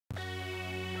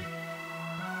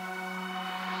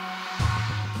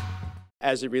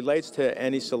As it relates to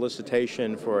any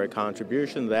solicitation for a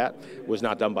contribution, that was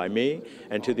not done by me,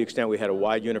 and to the extent we had a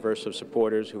wide universe of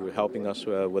supporters who were helping us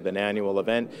with an annual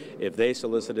event, if they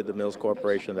solicited the Mills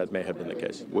Corporation, that may have been the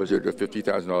case. Was it a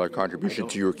 $50,000 contribution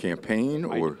to your campaign,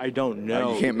 or I don't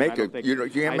know. you can't make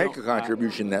a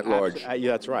contribution that large.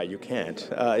 Yeah, that's right. You can't.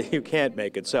 You can't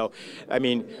make it. So, I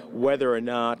mean, whether or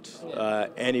not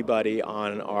anybody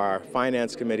on our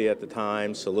finance committee at the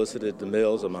time solicited the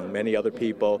Mills, among many other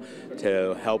people,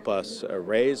 to help us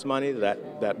raise money,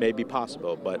 that may be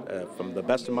possible. But from the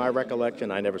best of my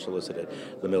recollection, I never solicited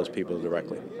the Mills people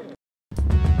directly.